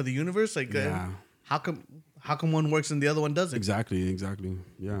use that for the universe. Like, Yeah. how come one works and the other one doesn't? Exactly.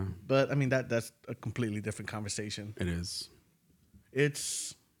 Yeah. But I mean that's a completely different conversation. It is.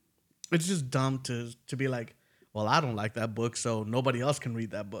 It's just dumb to be like, well, I don't like that book, so nobody else can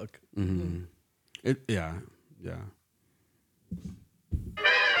read that book. Yeah.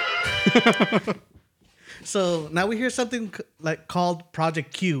 So now we hear something like called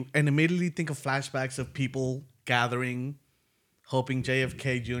Project Q, and immediately think of flashbacks of people gathering, hoping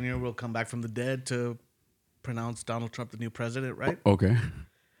JFK Jr. will come back from the dead to pronounce Donald Trump the new president, right? Okay.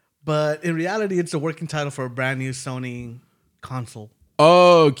 But in reality, it's a working title for a brand new Sony console.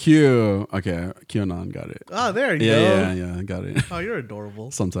 Oh, Q. Okay, QAnon got it. Oh, there you Yeah, go. yeah, got it. Oh, you're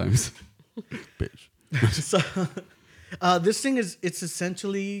adorable. Sometimes, bitch. So, this thing it's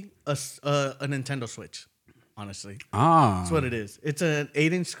essentially a Nintendo Switch. Honestly, Ah, that's what it is. It's an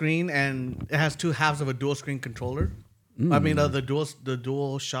 8-inch screen, and it has two halves of a dual screen controller. I mean, the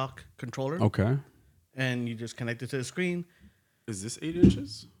dual shock controller, okay. and you just connect it to the screen. Is this 8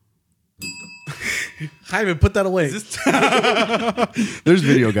 inches? Jaime, put that away. There's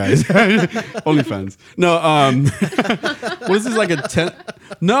video, guys. OnlyFans. No, what is this, like a 10?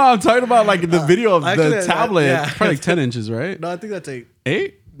 No, I'm talking about like the video of actually, the tablet. yeah. It's probably like 10 inches, right? No, I think that's 8.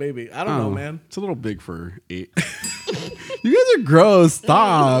 8? Maybe. I don't know, man. It's a little big for 8. You guys are gross.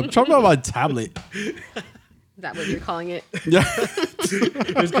 Stop. Talk about my tablet. Is that what you're calling it? Yeah.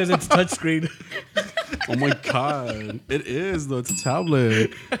 It's because it's touchscreen. Oh my god. It is though. It's a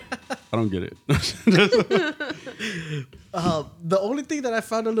tablet. I don't get it. The only thing that I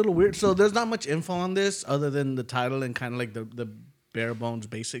found a little weird, so there's not much info on this other than the title and kind of like the bare bones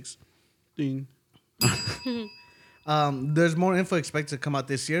basics. Ding. There's more info expected to come out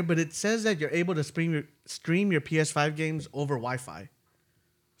this year, but it says that you're able to stream your PS5 games over Wi-Fi.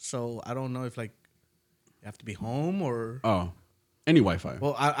 So I don't know if like you have to be home or Oh. Any Wi-Fi.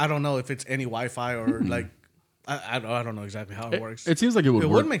 well, I don't know if it's any Wi-Fi or like I don't know exactly how it works. It seems like it would It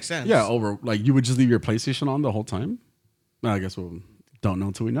work. would make sense. Yeah, over like you would just leave your PlayStation on the whole time. Well, I guess we don't know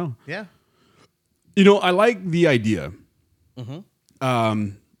until we know. Yeah. You know, I like the idea.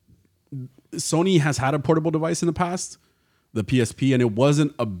 Sony has had a portable device in the past, the PSP, and it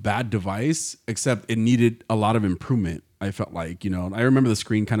wasn't a bad device, except it needed a lot of improvement. I felt like, you know, I remember the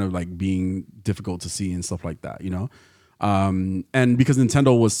screen kind of like being difficult to see and stuff like that, you know. And because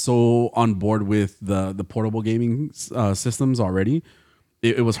Nintendo was so on board with the portable gaming systems already,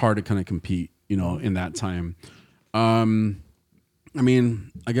 it was hard to kind of compete, you know, in that time. I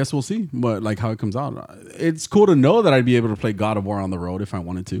mean, I guess we'll see how it comes out. It's cool to know that I'd be able to play God of War on the road if I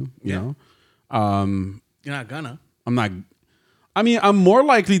wanted to, you know. You're not gonna. I'm not. I mean, I'm more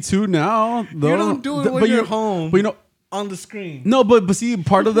likely to now. Though. You don't do it when you're home. But you know, on the screen. no, but see,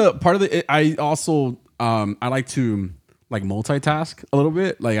 part of the I also I like to like multitask a little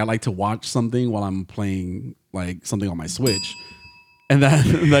bit. Like I like to watch something while I'm playing like something on my Switch, and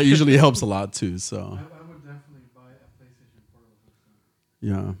that usually helps a lot too. So I would definitely buy a PlayStation Portable system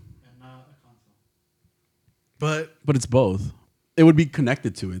yeah, and not a console. but it's both. It would be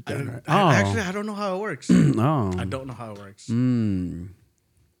connected to it then. Right? Actually, I don't know how it works. Oh, I don't know how it works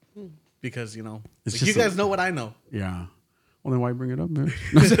because you know It's like, you just guys know what I know yeah. Well, then why bring it up, man?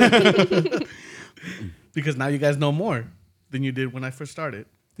 because now you guys know more than you did when I first started.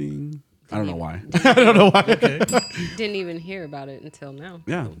 Ding. I don't know why. I don't know why. Okay, Didn't even hear about it until now.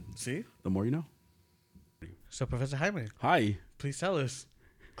 Yeah, see. the more you know. So Professor Jaime, Hi. please tell us.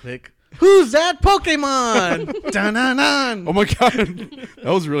 Click. Who's that Pokemon? Dun-dun-dun. Oh my god, that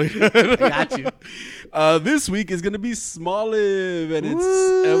was really good. Got you. This week is gonna be Smoliv and its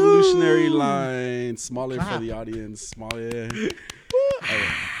Woo! evolutionary line. Smoliv for Clap. the audience. Smoliv.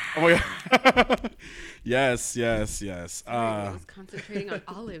 Oh my god. Yes. I was concentrating on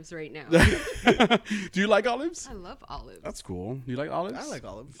olives right now. Do you like olives? I love olives. That's cool. You like olives? I like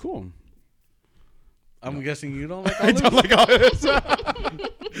olives. Cool. I'm guessing you don't like I olives. don't like olives.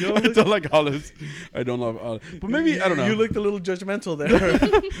 I don't like olives. I don't love olives. But maybe I don't know. You looked a little judgmental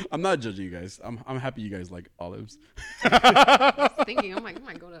there. I'm not judging you guys. I'm happy you guys like olives. I was thinking, I'm like, I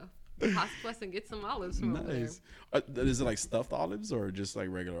might go to Cost Plus and get some olives from over there. Nice. Is it like stuffed olives or just like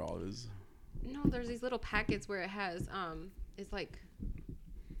regular olives? No, there's these little packets where it has it's like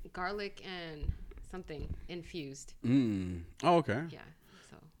garlic and something infused. Oh, okay. Yeah.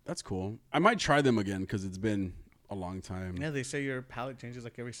 So That's cool. I might try them again because it's been a long time. Yeah, they say your palate changes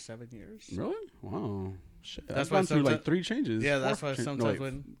like every 7 years. Really? Wow. Shit. That's I've why gone through like sometimes- 3 changes. Yeah, that's 4 why cha- sometimes wait.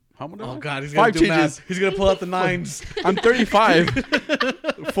 when- How many? Oh God, he's gonna 5 do changes. math. He's gonna pull out the nines. I'm 35.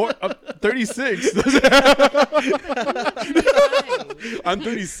 36. I'm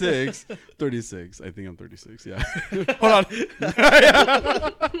 36. 36. I think I'm 36. Yeah. Hold on.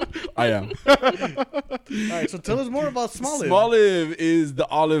 I am. All right, so tell us more about Smoliv. Smoliv is the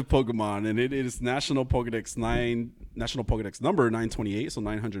olive Pokemon, and it is National Pokedex number 928, so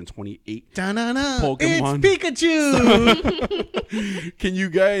 928. Da-na-na. Pokemon. It's Pikachu. Could you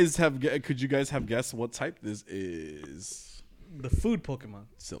guys have guessed what type this is? The food Pokemon.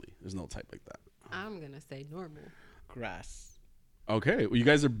 Silly. There's no type like that. I'm gonna say normal. Grass. Okay, well, you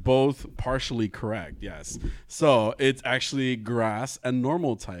guys are both partially correct. Yes, so it's actually grass and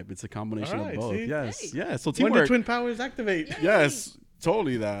normal type. It's a combination All right, of both. see? Yes, Hey. yeah. So When do teamwork. twin powers activate? Yes,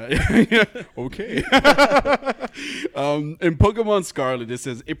 totally that. Okay. In Pokemon Scarlet, it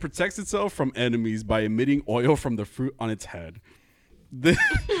says it protects itself from enemies by emitting oil from the fruit on its head.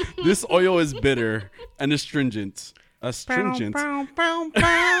 This oil is bitter and astringent. Astringent.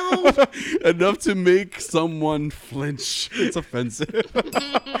 Enough to make someone flinch. It's offensive.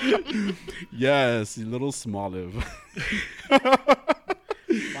 Yes, you little Smoliv.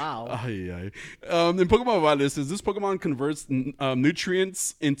 Wow. Ay, ay. In Pokemon Violet, it says this Pokemon converts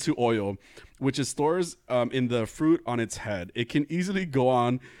nutrients into oil, which it stores in the fruit on its head. It can easily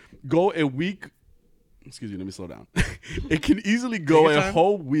go a week. Excuse me, let me slow down. It can easily go Take your a time.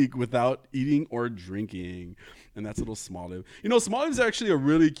 whole week without eating or drinking. And that's a little Smoliv. You know, Smoliv is actually a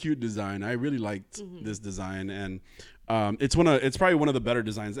really cute design. I really liked this design, and it's probably one of the better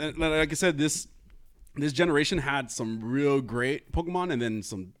designs. And like I said, this generation had some real great Pokemon and then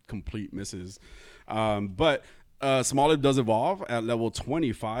some complete misses. But Smoliv does evolve at level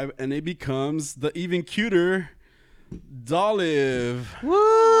 25, and it becomes the even cuter Dolliv. Woo!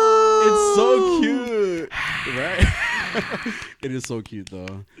 It's so cute, right? It is so cute,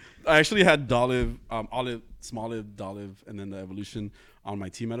 though. I actually had Dolliv, Smoliv, Dolliv, and then the evolution on my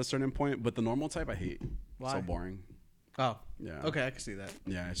team at a certain point. But the normal type, I hate. Why? So boring. Oh, Yeah. okay, I can see that.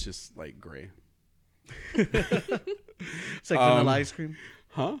 Yeah, it's just like gray. It's like vanilla ice cream.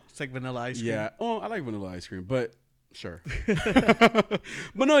 Huh? It's like vanilla ice cream. Yeah. Oh, I like vanilla ice cream, but sure. But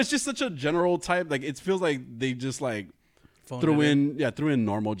no, it's just such a general type. Like it feels like they just like Phoned threw it in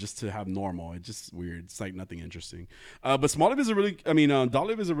normal just to have normal. It's just weird. It's like nothing interesting. But Smoliv is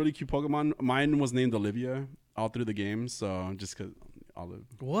Dolliv is a really cute Pokemon. Mine was named Olivia all through the game, so just because Olive.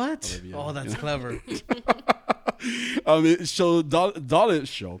 What? Olivia, Oh, that's you know? clever. It showed Dolliv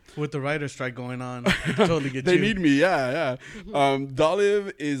show. With the writer strike going on, totally get They you. need me, yeah.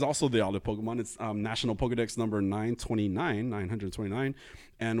 Dolliv is also the Olive Pokemon. It's National Pokedex number 929.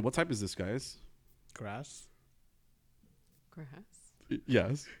 And what type is this, guys? grass. Grass.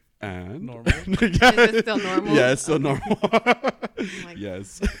 Yes. And Normal. Is it still normal? Yeah, it's still normal. I'm like,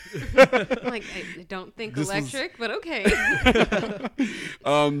 Yes. I'm like, I don't think This was- electric, but okay.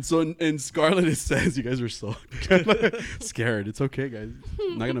 So in Scarlet it says you guys were so scared. It's okay, guys.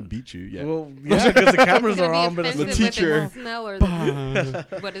 I'm not gonna beat you yet. Well, yeah, because the cameras It's gonna are be on, but it's the offensive if teacher. it smell or the,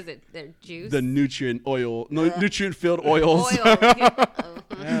 what is it? Their juice. The nutrient oil, nutrient filled oils. oil. Yeah.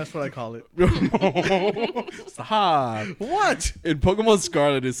 yeah, that's what I call it. Stop. What? In Pokemon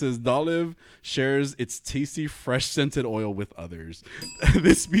Scarlet, it says Dolliv shares its tasty, fresh scented oil with others.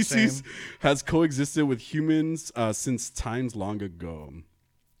 This species Same. has coexisted with humans since times long ago.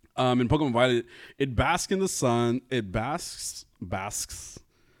 In Pokemon Violet, it basks in the sun. It basks.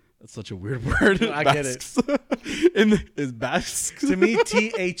 That's such a weird word. I get it. It basks. To me,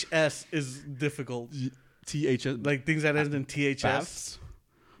 THS is difficult. THS. Like things that end in THS. Baths.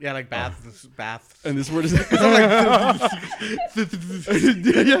 Yeah, like baths. Baths. And this word is. Yeah,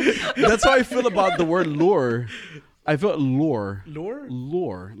 that's how I feel about the word lure. I feel lure. Lure?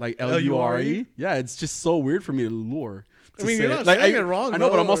 Lure. Like Lure? Lure. Yeah, it's just so weird for me to lure. I mean, say you're it. not Like, saying it wrong, I know,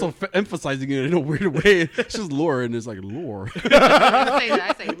 but I'm though, also or- emphasizing it in a weird way. It's just lure, and it's like lure. I say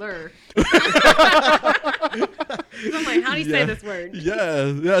that. I say lure. 'Cause I'm like, how do you say this word?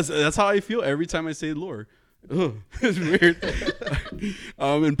 Yes, that's how I feel every time I say lure. Ugh, it's weird.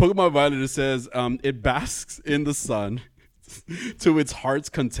 In Pokemon Violet, it says it basks in the sun to its heart's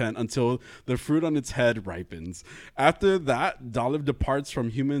content until the fruit on its head ripens. After that, Dolliv departs from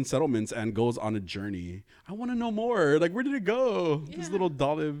human settlements and goes on a journey. I want to know more. Like, where did it go? This Yeah. little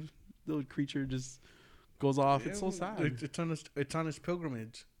Dolliv, little creature, just goes off. It's so sad. It's on its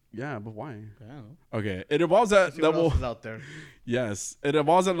pilgrimage. Yeah, but why? I don't know. Okay, it evolves at See what level. else is out there. Yes, it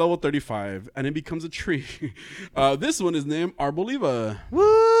evolves at level 35 and it becomes a tree. This one is named Arboliva. Woo!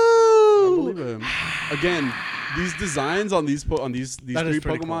 Arboliva. Again, these designs on these That three is pretty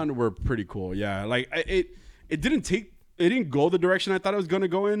Pokemon were pretty cool. Yeah, like it didn't go the direction I thought it was going to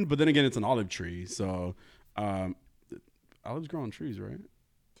go in, but then again, it's an olive tree, so olives grow on trees, right?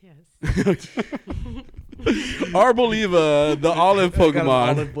 Yes. Arboliva, the olive Got an Pokemon.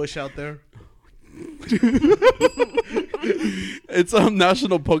 olive bush out there. It's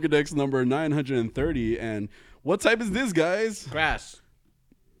National Pokedex number 930, and what type is this, guys? Grass.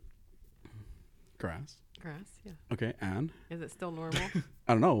 Grass. Grass. Yeah. Okay, and Is it still normal?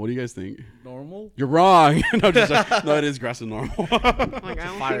 I don't know. What do you guys think? Normal. You're wrong. No, it is grass and normal. I'm like, I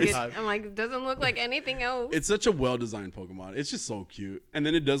don't Fire think type. I'm like, it doesn't look like anything else. It's such a well-designed Pokemon. It's just so cute. And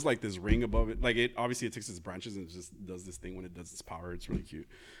then it does like this ring above it. Like it obviously it takes its branches and it just does this thing when it does its power. It's really cute.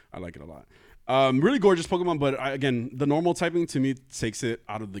 I like it a lot. Really gorgeous Pokemon, but again, the normal typing to me takes it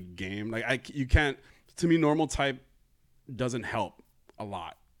out of the game. Like you can't. To me, normal type doesn't help a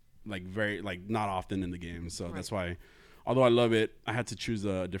lot. Like not often in the game. So that's why. Although I love it, I had to choose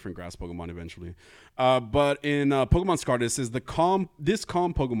a different grass Pokemon eventually. But in Pokemon Scarlet, it says this calm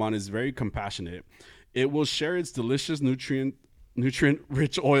Pokemon is very compassionate. It will share its delicious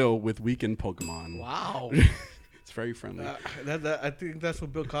nutrient-rich oil with weakened Pokemon. Wow. It's very friendly. I think that's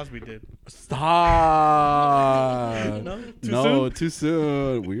what Bill Cosby did. Stop. No? Too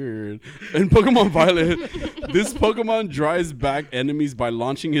soon. Weird. In Pokemon Violet, this Pokemon drives back enemies by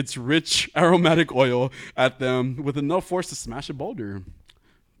launching its rich aromatic oil at them with enough force to smash a boulder.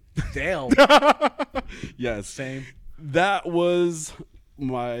 Damn. Yes. Same. That was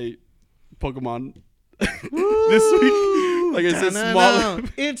my Pokemon this week. Like I said, small.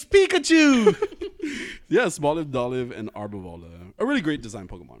 It's Pikachu. Yeah, Smoliv, Dolive, and Arbavola. A really great design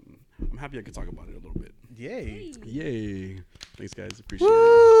Pokemon. I'm happy I could talk about it a little bit. Yay. Yay. Thanks, guys. Appreciate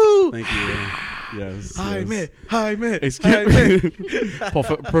Woo! it. Thank you. Yes. Jaime. Jaime. Excuse me.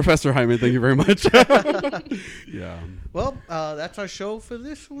 Professor Hyman, thank you very much. Yeah. Well, that's our show for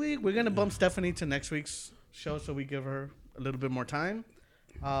this week. We're going to bump Stephanie to next week's show so we give her a little bit more time.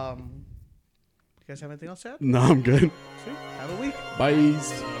 You guys have anything else to add? No, I'm good. Sweet. Have a week. Bye.